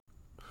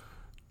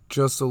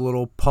Just a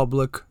little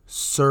public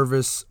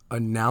service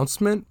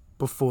announcement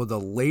before the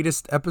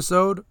latest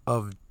episode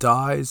of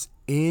Dies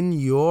in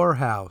Your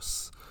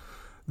House.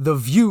 The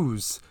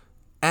views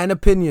and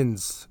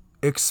opinions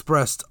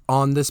expressed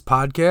on this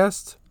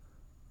podcast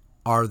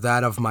are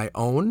that of my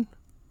own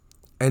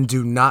and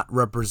do not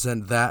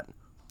represent that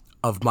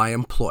of my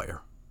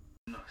employer.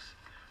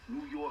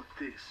 New York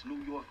this,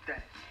 New York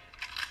that.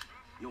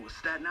 Yo, is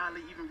Staten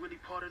Island even really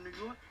part of New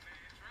York?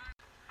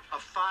 A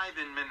 5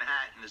 in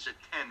Manhattan is a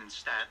 10 in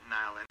Staten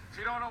Island. If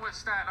you don't know what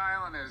Staten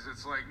Island is,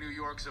 it's like New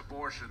York's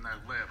abortion that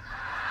lived.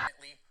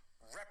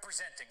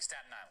 Representing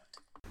Staten Island.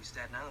 These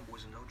Staten Island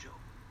boys are no joke.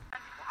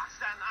 Well, on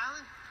Staten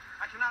Island,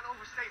 I cannot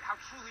overstate how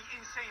truly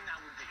insane that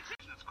would be.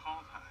 It's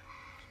cold high.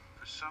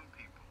 For some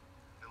people,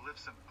 it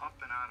lifts them up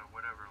and out of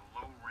whatever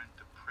low-rent,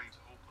 depraved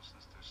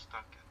hopelessness they're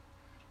stuck in.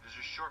 There's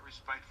a short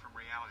respite from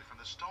reality, from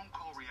the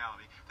stone-cold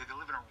reality that they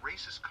live in a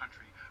racist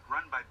country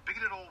run by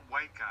bigoted old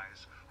white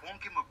guys who won't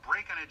give them a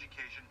break on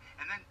education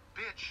and then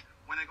bitch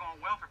when they go on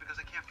welfare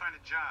because they can't find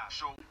a job.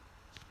 So,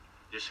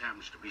 this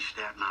happens to be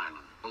Staten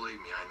Island.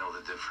 Believe me, I know the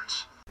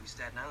difference. These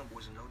Staten Island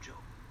boys are no joke.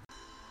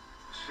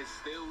 Shit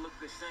still look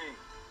the same.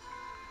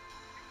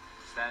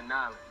 Staten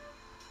Island.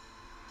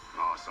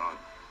 No, son.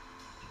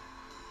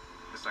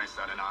 This ain't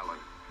Staten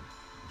Island.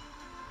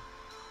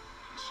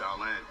 It's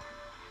Shaolin.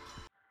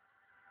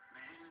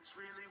 Man, it's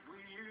really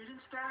weird in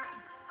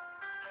Staten.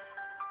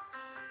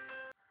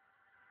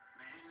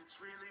 Man, it's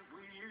really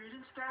weird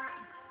in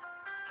Staten.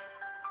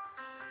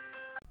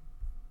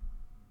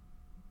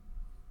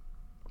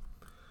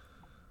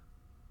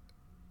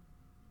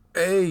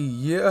 Hey,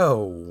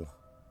 yo.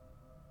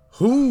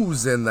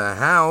 Who's in the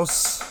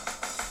house?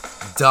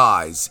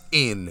 Dies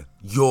in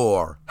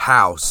your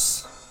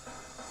house.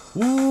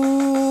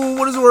 Ooh,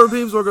 what is the word,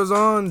 peeps? What goes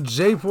on?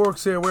 J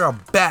Porks here. We are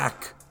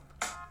back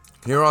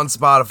here on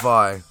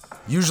Spotify.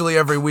 Usually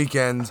every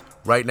weekend.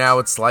 Right now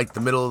it's like the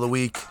middle of the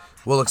week.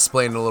 We'll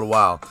explain in a little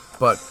while.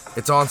 But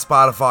it's on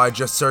Spotify.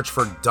 Just search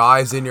for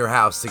Dies in Your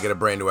House to get a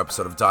brand new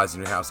episode of Dies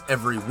in Your House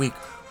every week.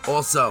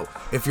 Also,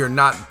 if you're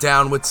not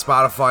down with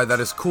Spotify, that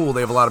is cool.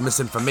 They have a lot of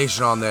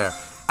misinformation on there.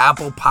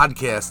 Apple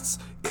Podcasts.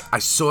 I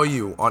saw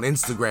you on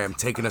Instagram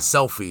taking a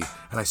selfie,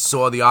 and I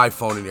saw the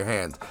iPhone in your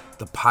hand.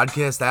 The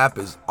podcast app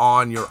is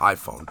on your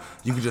iPhone.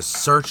 You can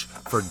just search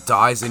for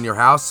Dies in Your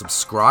House,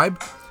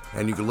 subscribe,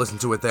 and you can listen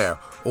to it there.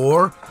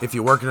 Or, if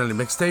you're working on a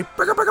mixtape,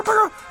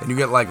 and you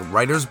get like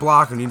writer's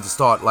block, and you need to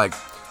start like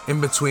in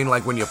between,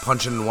 like when you're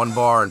punching in one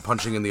bar and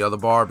punching in the other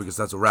bar, because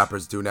that's what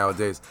rappers do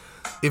nowadays.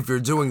 If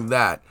you're doing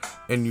that,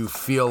 and you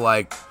feel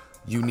like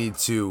you need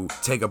to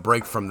take a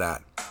break from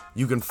that,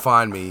 you can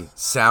find me,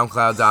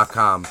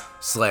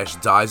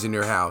 soundcloud.com/Dies in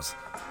Your House.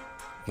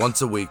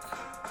 Once a week,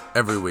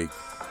 every week,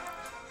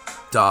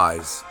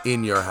 Dies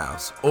in Your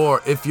House.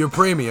 Or if you're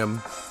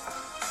premium,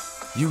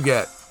 you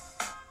get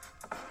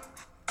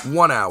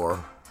 1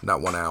 hour,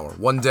 not 1 hour,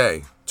 1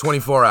 day,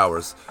 24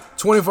 hours.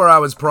 24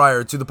 hours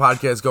prior to the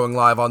podcast going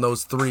live on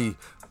those 3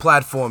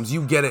 platforms.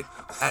 You get it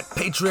at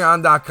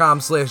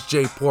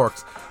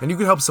patreon.com/JPorks. And you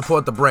can help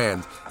support the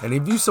brand. And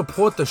if you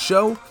support the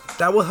show,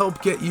 that will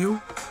help get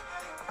you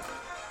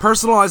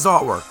personalized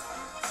artwork.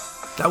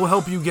 That will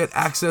help you get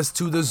access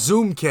to the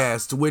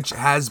Zoomcast, which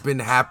has been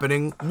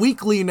happening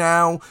weekly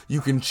now.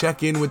 You can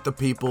check in with the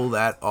people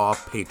that are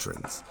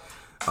patrons.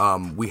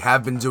 We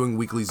have been doing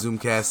weekly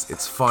Zoomcasts.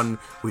 It's fun.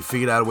 We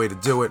figured out a way to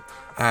do it,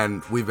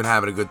 and we've been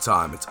having a good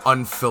time. It's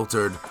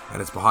unfiltered,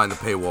 and it's behind the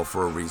paywall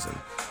for a reason.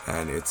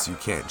 And you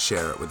can't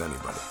share it with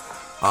anybody.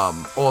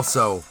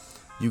 Also,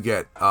 you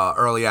get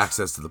early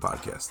access to the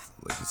podcast,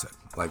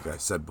 like I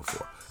said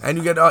before. And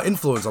you get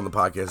influence on the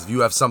podcast. If you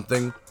have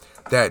something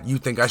that you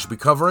think I should be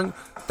covering,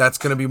 that's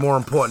going to be more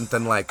important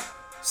than like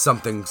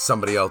something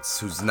somebody else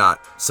who's not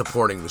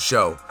supporting the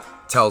show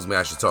tells me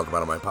I should talk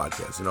about on my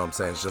podcast. You know what I'm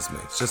saying? It's just me.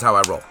 It's just how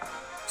I roll.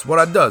 It's what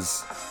I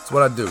does. It's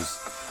what I do's.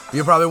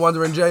 You're probably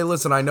wondering, Jay,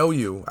 listen, I know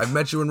you. I've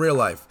met you in real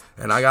life.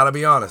 And I got to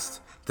be honest.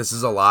 This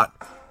is a lot.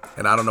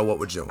 And I don't know what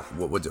we're doing.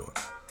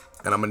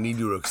 And I'm going to need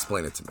you to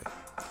explain it to me.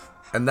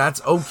 And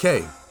that's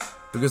okay.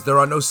 Because there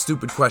are no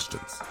stupid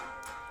questions.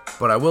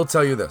 But I will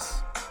tell you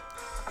this.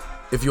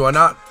 If you are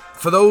not,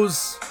 for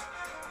those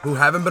who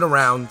haven't been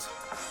around,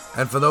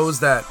 and for those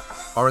that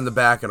are in the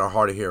back and are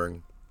hard of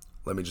hearing,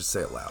 let me just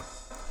say it loud.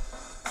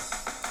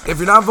 If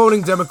you're not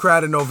voting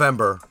Democrat in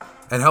November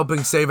and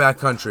helping save our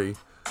country,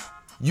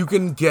 you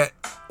can get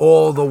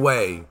all the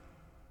way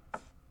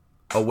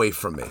away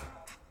from me.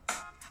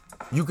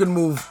 You can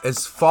move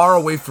as far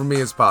away from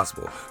me as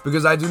possible,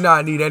 because I do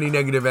not need any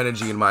negative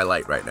energy in my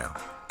light right now.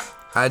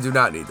 I do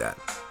not need that.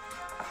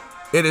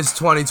 It is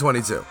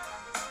 2022.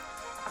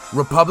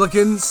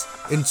 Republicans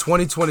in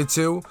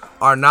 2022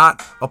 are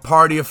not a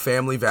party of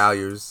family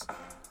values.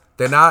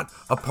 They're not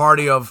a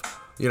party of,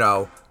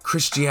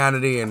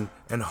 Christianity and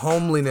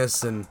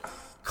homeliness and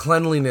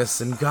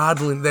cleanliness and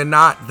godliness. They're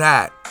not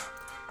that.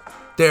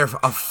 They're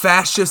a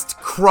fascist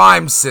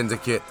crime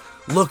syndicate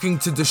looking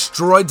to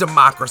destroy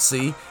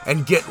democracy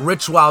and get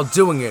rich while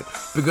doing it,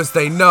 because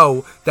they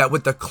know that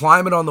with the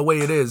climate on the way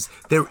it is,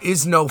 there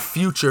is no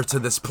future to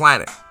this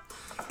planet.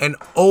 and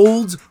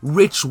old,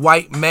 rich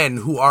white men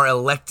who are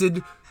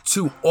elected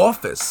to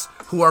office,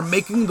 who are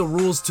making the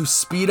rules to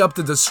speed up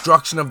the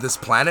destruction of this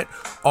planet,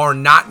 are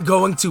not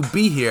going to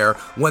be here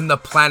when the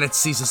planet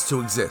ceases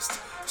to exist.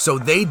 So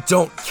they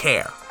don't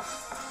care.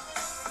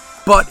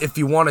 But if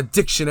you want a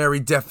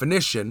dictionary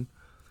definition,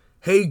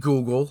 hey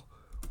Google,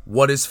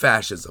 what is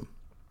fascism?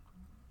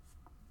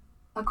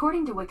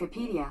 According to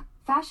Wikipedia,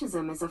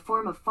 fascism is a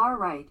form of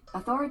far-right,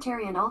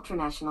 authoritarian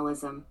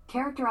ultranationalism,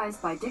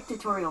 characterized by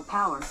dictatorial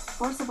power,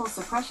 forcible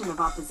suppression of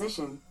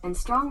opposition, and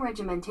strong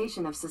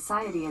regimentation of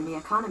society and the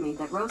economy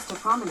that rose to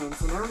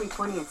prominence in early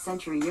 20th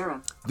century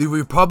Europe. The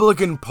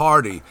Republican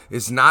Party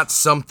is not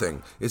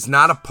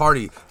a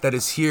party that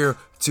is here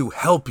to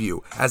help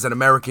you as an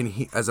American.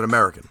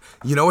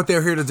 You know what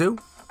they're here to do?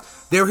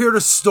 They're here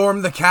to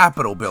storm the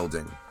Capitol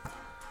building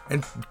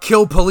and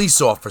kill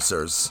police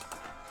officers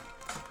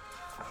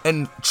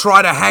and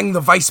try to hang the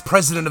Vice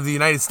President of the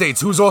United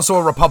States, who's also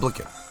a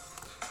Republican.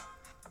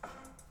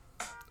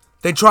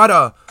 They try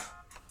to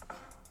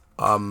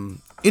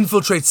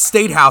infiltrate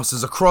state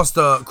houses across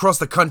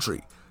the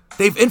country.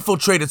 They've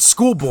infiltrated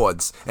school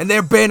boards, and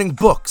they're banning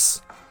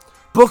books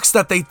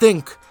that they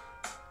think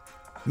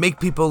make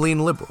people lean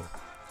liberal.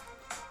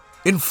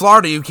 In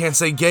Florida, you can't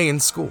say gay in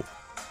school.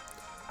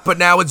 But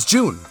now it's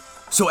June,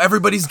 so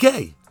everybody's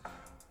gay,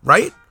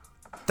 right?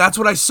 That's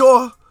what I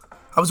saw.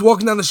 I was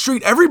walking down the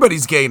street.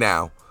 Everybody's gay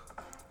now.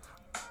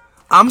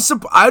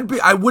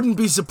 I wouldn't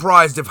be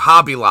surprised if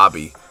Hobby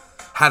Lobby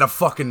had a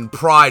fucking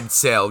pride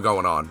sale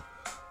going on.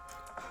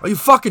 Are you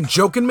fucking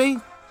joking me?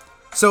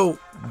 So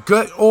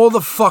get all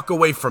the fuck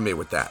away from me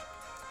with that.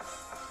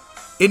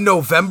 In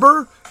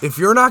November, if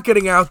you're not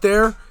getting out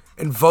there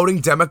and voting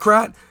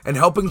Democrat and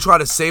helping try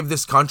to save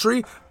this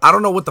country, I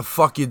don't know what the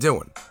fuck you're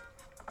doing.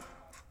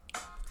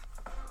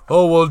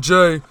 Oh, well,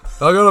 Jay,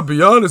 I gotta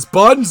be honest,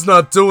 Biden's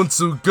not doing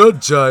too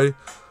good, Jay.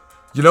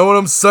 You know what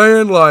I'm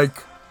saying? Since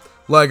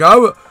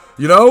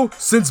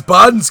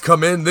Biden's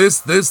come in,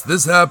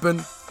 this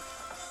happened.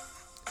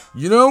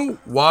 You know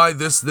why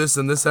this,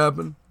 and this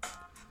happened?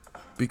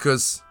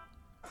 Because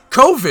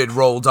COVID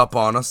rolled up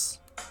on us.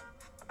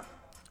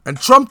 And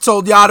Trump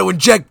told y'all to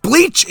inject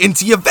bleach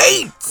into your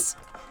veins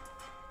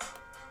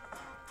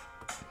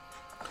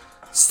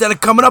instead of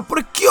coming up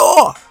with a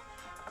cure.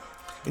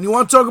 And you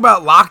want to talk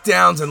about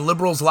lockdowns and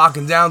liberals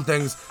locking down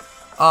things.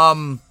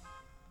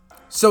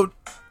 So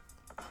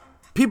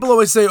people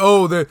always say,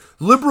 oh, the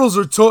liberals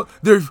are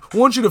they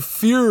want you to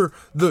fear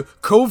the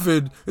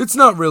COVID. It's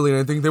not really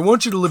anything. They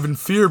want you to live in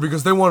fear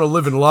because they want to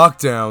live in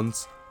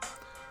lockdowns.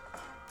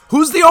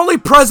 Who's the only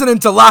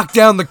president to lock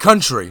down the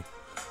country?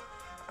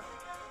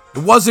 It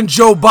wasn't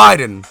Joe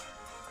Biden.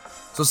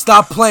 So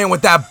stop playing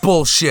with that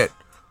bullshit.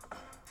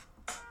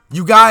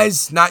 You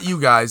guys, not you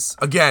guys,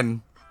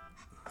 again,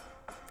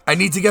 I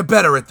need to get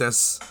better at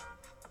this.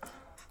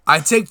 I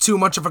take too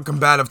much of a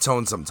combative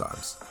tone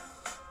sometimes.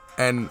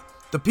 And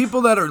the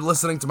people that are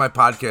listening to my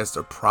podcast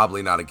are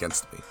probably not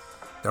against me.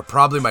 They're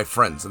probably my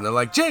friends. And they're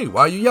like, Jay,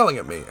 why are you yelling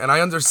at me? And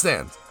I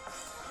understand.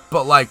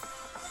 But like,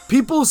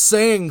 people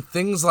saying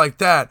things like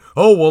that,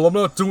 oh, well, I'm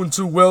not doing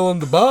too well on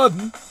the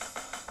Biden.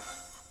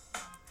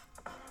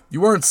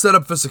 You weren't set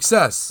up for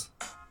success.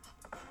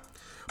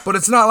 But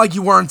it's not like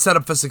you weren't set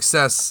up for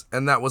success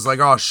and that was like,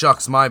 oh,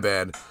 shucks, my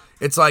bad.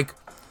 It's like,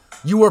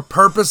 you were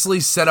purposely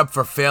set up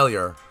for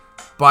failure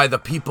by the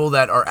people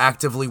that are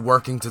actively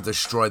working to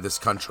destroy this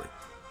country.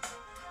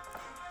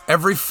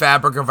 Every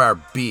fabric of our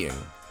being.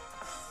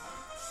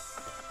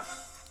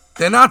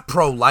 They're not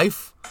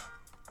pro-life.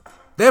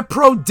 They're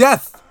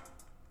pro-death.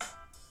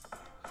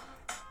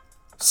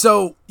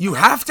 So you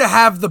have to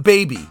have the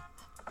baby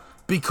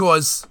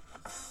because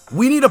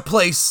we need a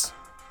place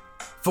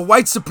for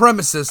white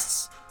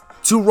supremacists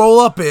to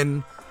roll up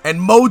in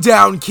and mow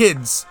down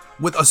kids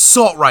with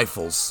assault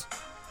rifles.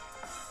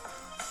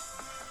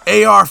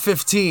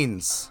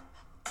 AR-15s,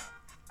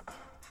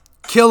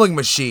 killing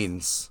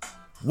machines,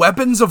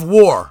 weapons of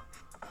war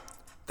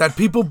that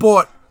people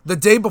bought the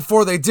day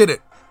before they did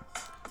it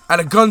at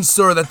a gun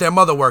store that their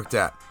mother worked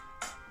at.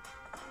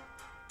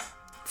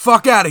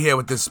 Fuck out of here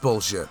with this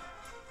bullshit.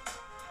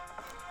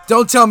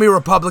 Don't tell me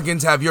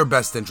Republicans have your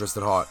best interest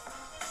at heart.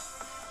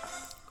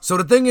 So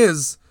the thing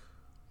is,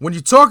 when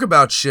you talk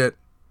about shit,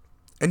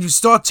 and you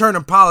start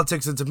turning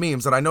politics into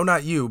memes, and I know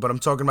not you, but I'm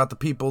talking about the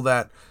people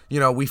that,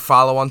 we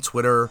follow on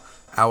Twitter,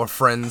 our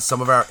friends,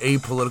 some of our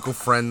apolitical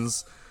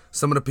friends,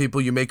 some of the people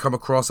you may come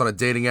across on a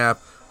dating app,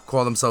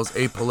 call themselves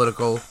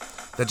apolitical,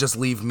 that just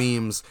leave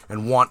memes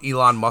and want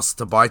Elon Musk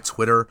to buy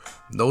Twitter.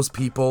 Those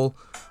people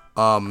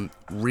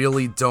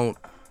really don't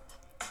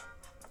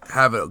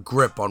have a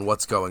grip on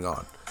what's going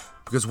on.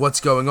 Because what's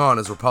going on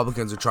is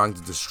Republicans are trying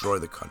to destroy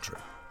the country.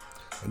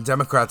 And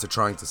Democrats are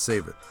trying to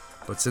save it.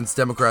 But since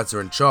Democrats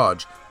are in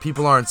charge,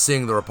 people aren't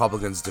seeing the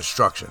Republicans'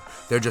 destruction.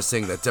 They're just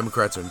saying that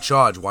Democrats are in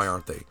charge. Why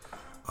aren't they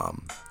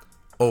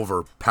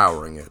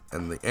overpowering it?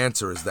 And the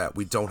answer is that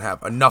we don't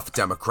have enough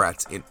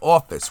Democrats in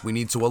office. We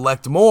need to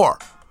elect more.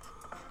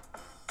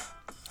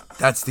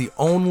 That's the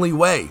only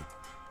way.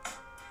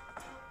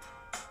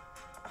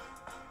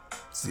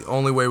 It's the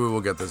only way we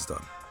will get this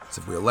done. is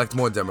if we elect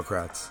more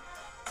Democrats,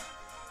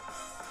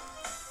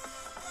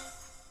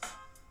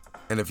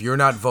 and if you're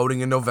not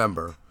voting in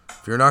November,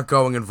 if you're not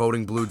going and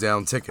voting blue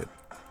down ticket,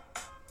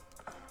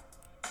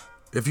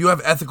 if you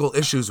have ethical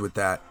issues with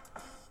that,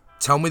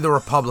 tell me the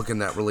Republican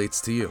that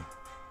relates to you.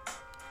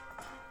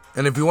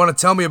 And if you want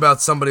to tell me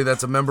about somebody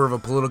that's a member of a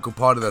political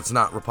party that's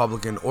not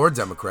Republican or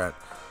Democrat,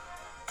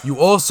 you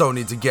also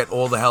need to get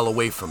all the hell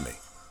away from me.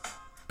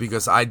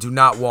 Because I do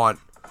not want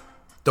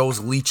those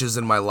leeches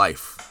in my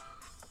life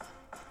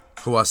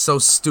who are so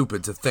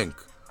stupid to think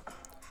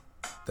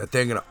that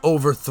they're going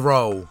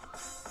to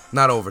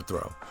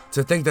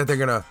to think that they're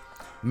going to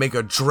make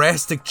a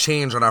drastic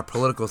change on our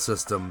political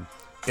system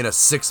in a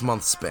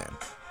 6-month span.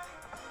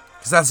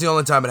 Because that's the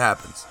only time it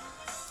happens.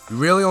 You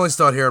really only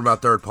start hearing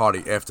about third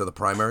party after the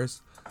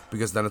primaries.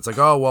 Because then it's like,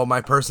 oh, well,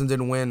 my person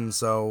didn't win,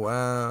 so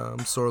I'm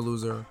a sore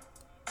loser.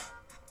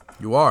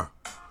 You are.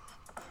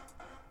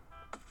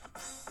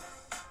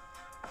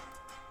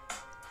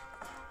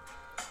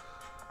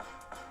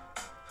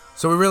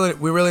 So we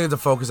really need to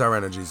focus our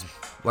energies.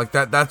 Like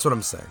that's what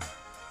I'm saying.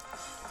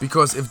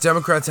 Because if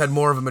Democrats had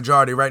more of a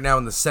majority right now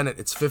in the Senate,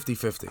 it's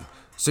 50-50.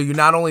 So you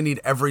not only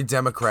need every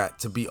Democrat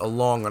to be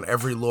along on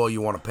every law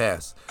you want to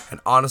pass. And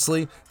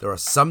honestly,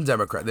 there's 2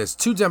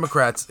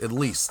 Democrats at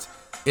least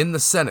in the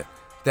Senate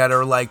that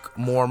are like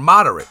more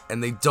moderate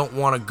and they don't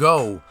want to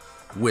go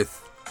with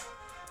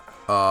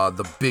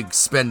the big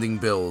spending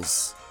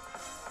bills.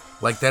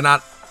 Like they're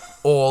not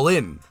all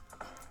in.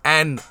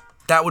 And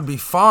that would be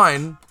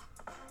fine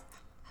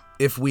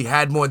if we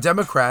had more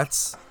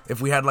Democrats,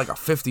 if we had like a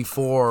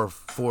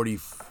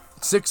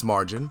 54-46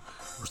 margin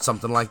or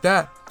something like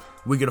that.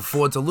 We could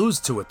afford to lose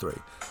 2 or 3.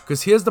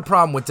 Because here's the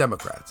problem with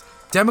Democrats.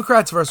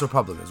 Democrats versus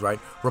Republicans, right?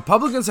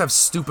 Republicans have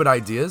stupid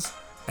ideas,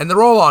 and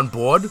they're all on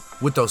board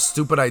with those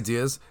stupid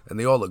ideas, and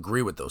they all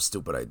agree with those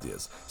stupid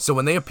ideas. So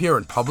when they appear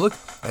in public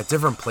at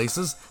different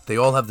places, they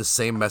all have the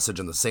same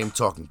message and the same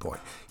talking point.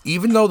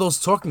 Even though those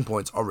talking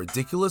points are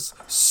ridiculous,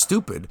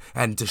 stupid,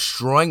 and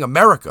destroying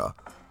America,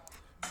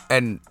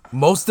 and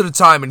most of the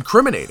time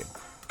incriminating.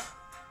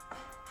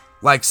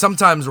 Like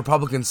sometimes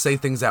Republicans say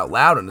things out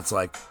loud, and it's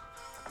like,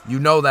 you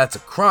know that's a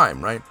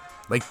crime, right?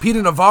 Like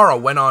Peter Navarro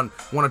went on,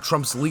 one of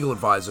Trump's legal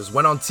advisors,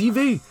 went on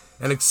TV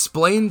and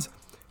explained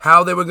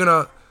how they were going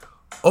to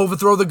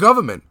overthrow the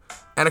government.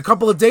 And a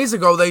couple of days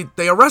ago,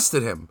 they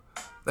arrested him.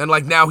 And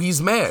like now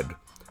he's mad.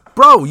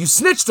 Bro, you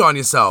snitched on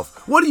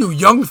yourself. What are you,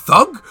 young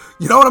thug?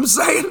 You know what I'm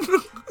saying?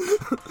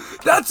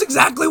 That's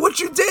exactly what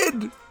you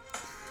did.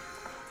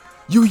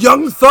 You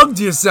young thugged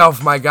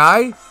yourself, my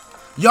guy.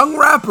 Young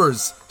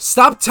rappers,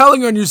 stop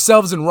telling on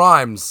yourselves in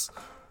rhymes.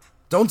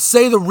 Don't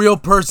say the real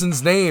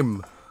person's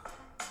name.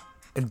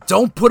 And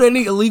don't put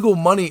any illegal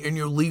money in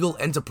your legal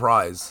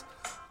enterprise.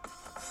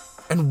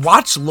 And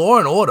watch Law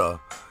and Order.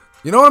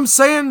 You know what I'm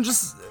saying?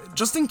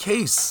 Just in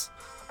case.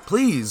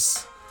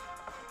 Please.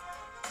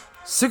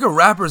 Sick of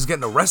rappers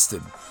getting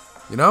arrested.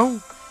 You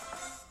know?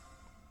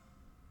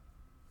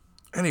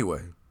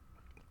 Anyway.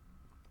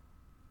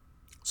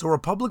 So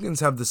Republicans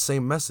have the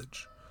same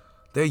message.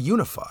 They're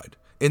unified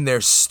in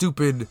their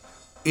stupid,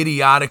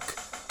 idiotic,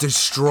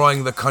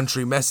 destroying the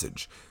country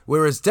message.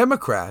 Whereas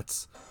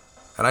Democrats,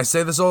 and I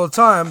say this all the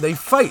time, they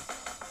fight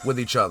with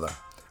each other.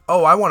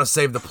 Oh, I want to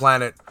save the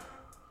planet,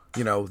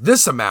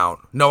 this amount.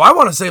 No, I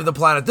want to save the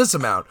planet this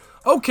amount.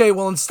 Okay,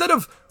 well, instead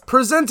of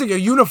presenting a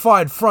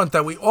unified front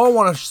that we all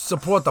want to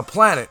support the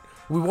planet,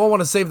 we all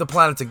want to save the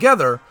planet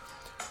together,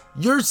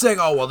 you're saying,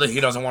 oh, well, he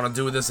doesn't want to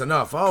do this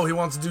enough. Oh, he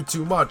wants to do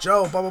too much.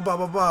 Oh, blah, blah, blah,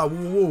 blah, blah,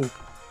 woo, woo.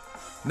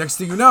 Next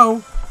thing you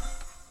know,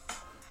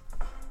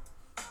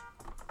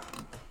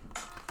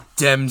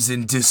 Dems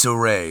in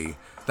disarray.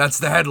 That's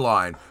the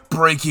headline.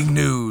 Breaking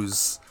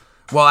news.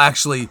 Well,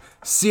 actually,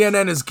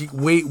 CNN is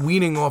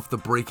weaning off the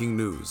breaking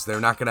news. They're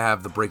not going to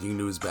have the breaking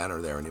news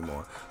banner there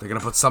anymore. They're going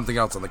to put something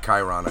else on the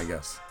Chiron, I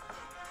guess.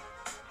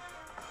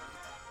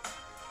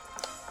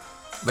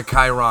 The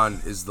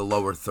Chiron is the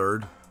lower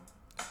third.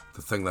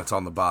 The thing that's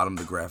on the bottom,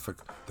 the graphic.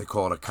 They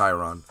call it a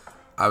Chiron.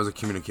 I was a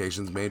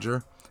communications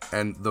major,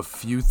 and the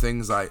few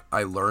things I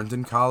learned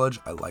in college,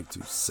 I like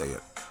to say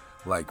it.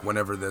 Like,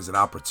 whenever there's an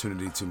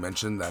opportunity to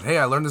mention that, hey,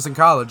 I learned this in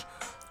college,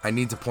 I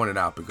need to point it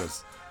out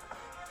because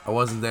I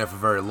wasn't there for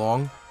very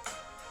long,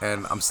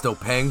 and I'm still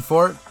paying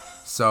for it,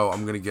 so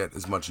I'm going to get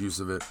as much use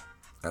of it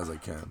as I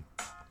can.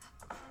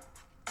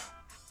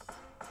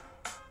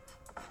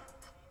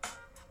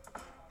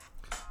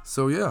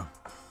 So, yeah,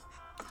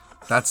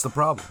 that's the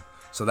problem.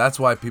 So that's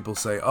why people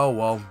say, oh,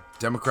 well,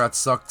 Democrats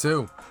suck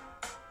too.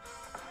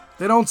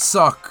 They don't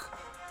suck.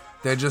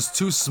 They're just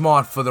too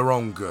smart for their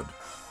own good.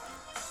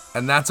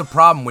 And that's a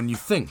problem when you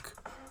think.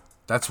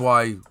 That's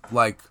why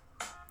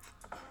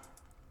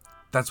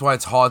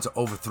it's hard to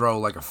overthrow,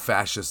 like, a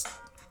fascist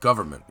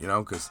government,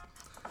 because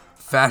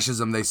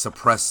fascism, they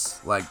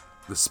suppress, like,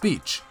 the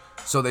speech.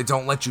 So they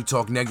don't let you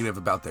talk negative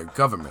about their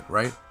government,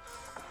 right?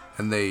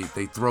 And they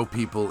throw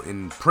people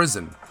in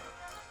prison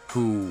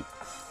who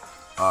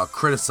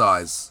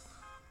criticize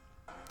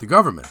the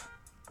government.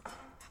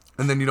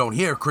 And then you don't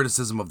hear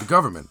criticism of the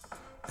government.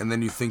 and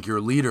then you think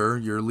your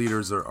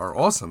leaders are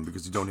awesome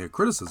because you don't hear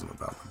criticism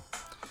about them.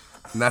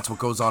 And that's what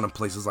goes on in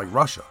places like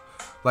Russia.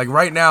 Like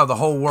right now, the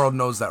whole world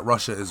knows that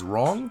Russia is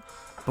wrong,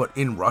 but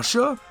in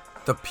Russia,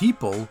 the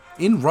people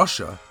in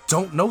Russia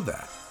don't know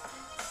that.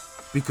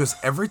 Because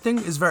everything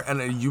is very,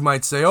 and you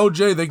might say, oh,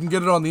 Jay, they can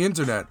get it on the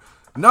internet.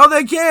 No,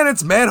 they can't.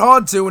 It's mad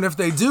hard to, and if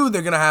they do,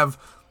 they're going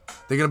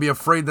to be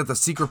afraid that the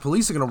secret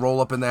police are going to roll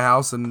up in their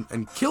house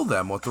and kill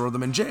them or throw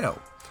them in jail.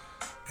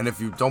 And if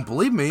you don't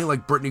believe me,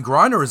 like Brittany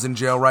Griner is in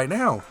jail right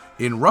now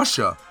in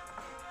Russia.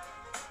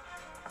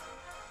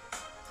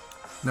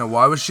 Now,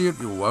 why was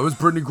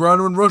Brittany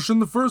Griner in Russia in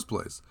the first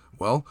place?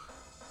 Well,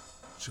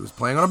 she was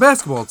playing on a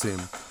basketball team.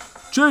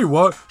 Jay,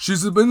 what?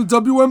 She's in the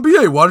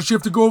WNBA. Why does she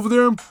have to go over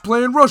there and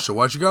play in Russia?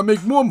 Why she gotta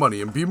make more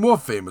money and be more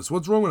famous?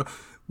 What's wrong with her?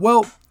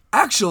 Well,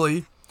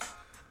 actually,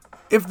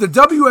 if the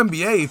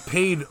WNBA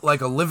paid like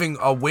a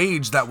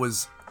wage that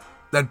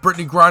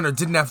Brittany Griner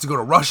didn't have to go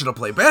to Russia to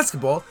play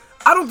basketball,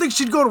 I don't think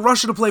she'd go to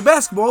Russia to play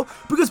basketball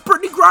because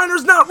Brittany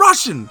Griner's not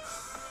Russian,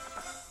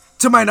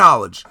 to my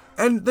knowledge.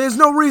 And there's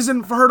no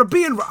reason for her to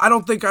be in. I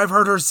don't think I've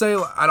heard her say.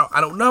 I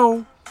don't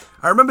know.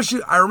 I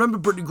remember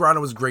Brittany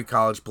Griner was a great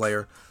college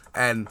player,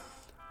 and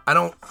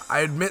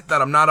I admit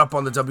that I'm not up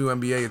on the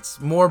WNBA. It's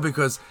more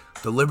because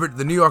the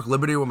New York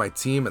Liberty were my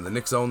team, and the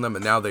Knicks own them,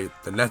 and now the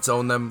Nets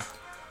own them,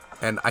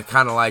 and I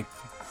kind of like,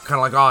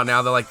 oh,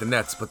 now they're like the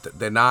Nets, but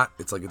they're not.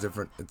 It's like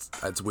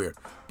it's weird.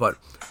 But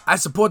I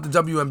support the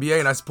WNBA,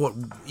 and I support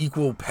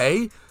equal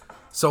pay.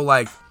 So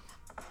like,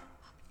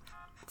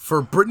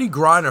 for Brittany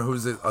Griner, who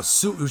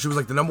she was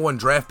like the number 1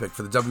 draft pick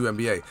for the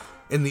WNBA,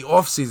 in the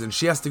offseason,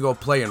 she has to go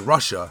play in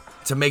Russia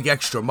to make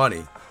extra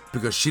money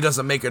because she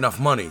doesn't make enough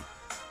money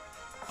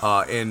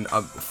in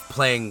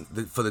playing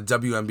for the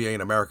WNBA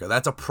in America.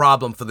 That's a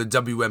problem for the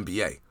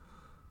WNBA.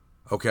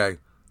 Okay?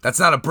 That's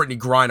not a Brittany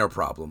Griner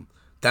problem.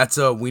 That's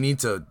we need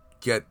to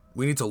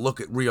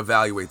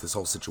reevaluate this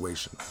whole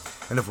situation.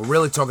 And if we're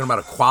really talking about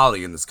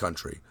equality in this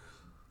country,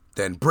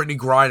 then Brittany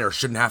Griner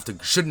shouldn't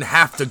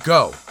have to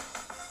go.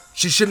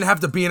 She shouldn't have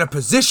to be in a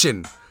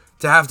position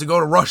to have to go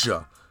to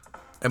Russia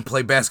and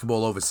play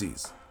basketball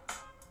overseas.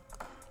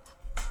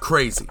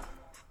 Crazy.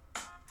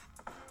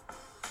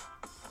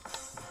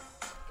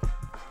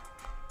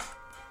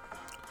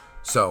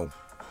 So,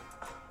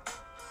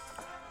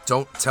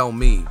 don't talk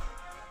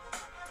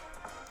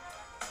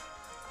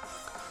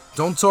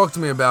to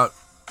me about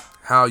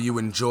how you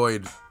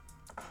enjoyed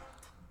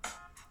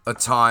a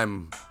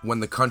time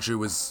when the country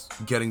was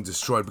getting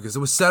destroyed, because it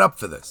was set up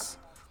for this.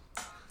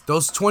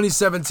 Those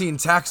 2017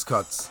 tax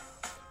cuts,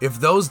 if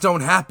those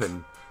don't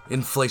happen,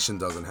 inflation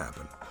doesn't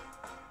happen.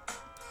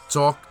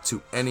 Talk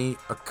to any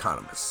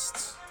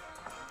economist.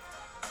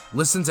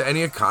 Listen to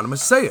any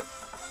economist say it.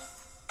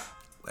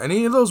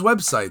 Any of those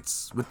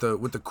websites with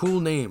the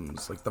cool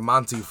names, like the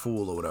Monty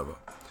Fool or whatever.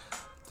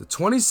 The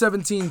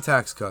 2017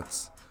 tax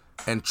cuts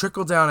and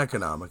trickle-down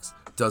economics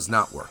does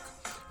not work.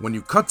 When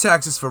you cut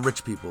taxes for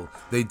rich people,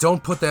 they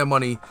don't put their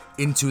money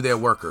into their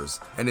workers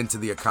and into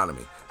the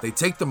economy. They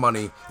take the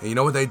money, and you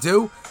know what they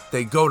do?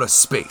 They go to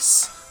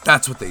space.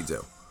 That's what they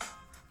do.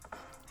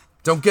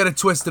 Don't get it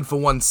twisted for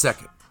 1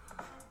 second.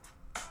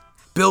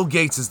 Bill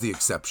Gates is the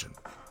exception.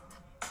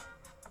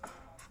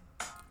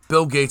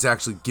 Bill Gates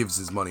actually gives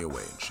his money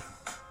away and shit.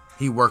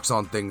 He works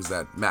on things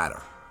that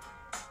matter.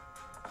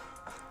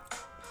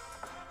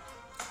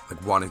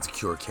 Like wanting to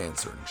cure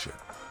cancer and shit.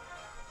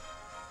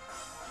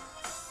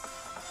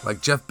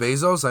 Like Jeff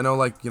Bezos, I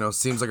know,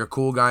 seems like a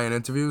cool guy in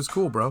interviews.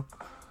 Cool, bro.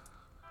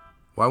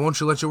 Why won't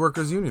you let your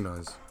workers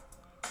unionize?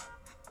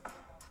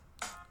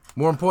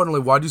 More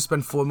importantly, why do you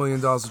spend $4 million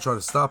to try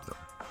to stop them?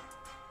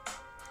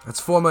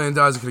 That's $4 million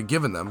you could have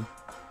given them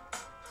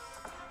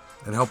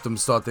and helped them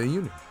start their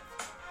union.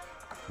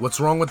 What's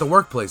wrong with the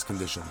workplace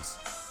conditions?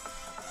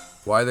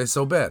 Why are they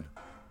so bad?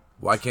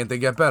 Why can't they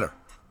get better?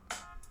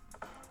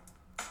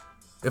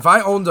 If I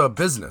owned a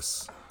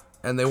business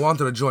and they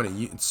wanted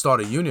to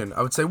start a union,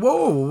 I would say,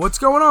 whoa, what's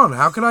going on?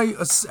 How can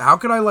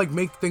I like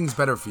make things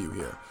better for you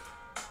here?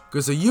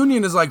 Because a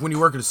union is like when you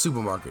work at a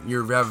supermarket and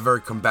you have a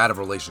very combative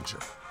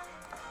relationship.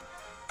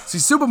 See,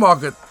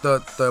 supermarket,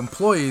 the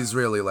employees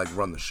really like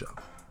run the show.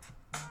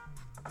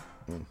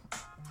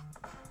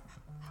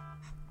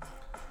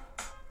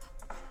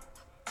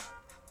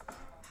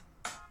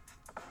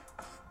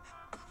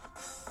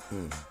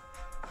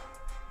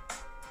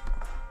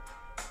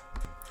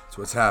 That's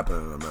what's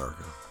happening in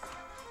America.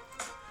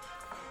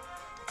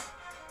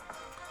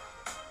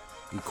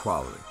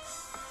 Equality.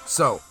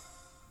 So,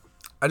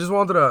 I just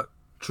wanted a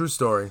true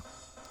story.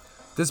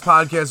 This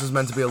podcast was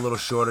meant to be a little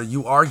shorter.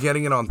 You are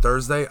getting it on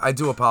Thursday. I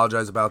do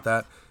apologize about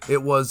that.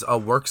 It was a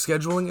work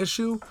scheduling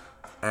issue,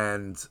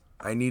 and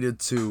I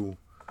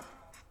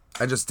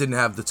just didn't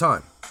have the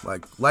time.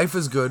 Like, life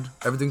is good.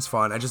 Everything's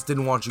fine. I just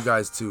didn't want you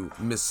guys to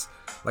miss.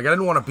 Like, I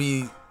didn't want to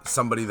be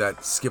somebody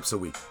that skips a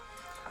week.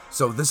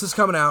 So, this is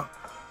coming out.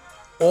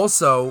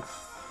 Also,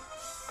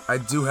 I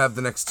do have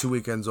the next 2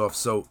 weekends off,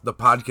 so the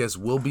podcast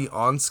will be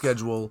on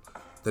schedule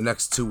the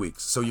next 2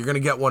 weeks. So, you're going to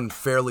get one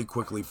fairly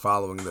quickly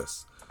following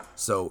this.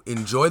 So,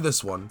 enjoy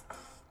this one.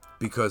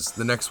 because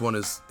the next one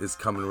is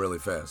coming really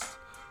fast.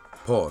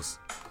 Pause.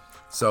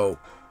 So,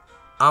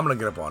 I'm going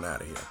to get up on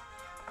out of here.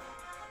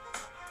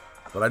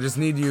 But I just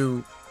need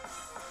you,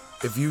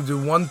 if you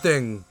do one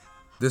thing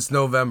this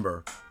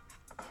November,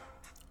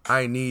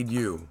 I need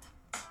you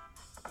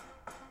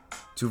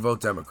to vote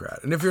Democrat.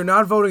 And if you're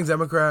not voting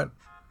Democrat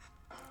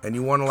and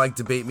you want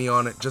to debate me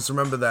on it, just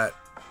remember that,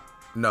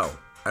 no,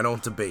 I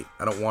don't debate.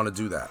 I don't want to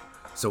do that.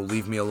 So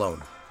leave me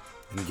alone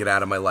and get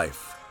out of my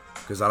life,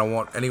 because I don't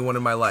want anyone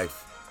in my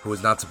life who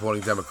is not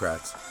supporting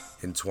Democrats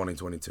in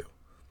 2022.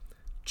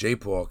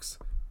 J-Porks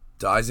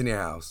dies in your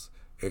house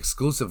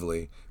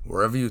exclusively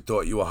wherever you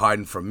thought you were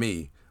hiding from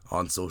me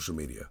on social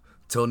media.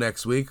 Till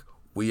next week,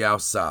 we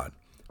outside.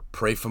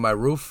 Pray for my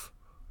roof.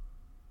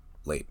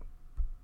 Late.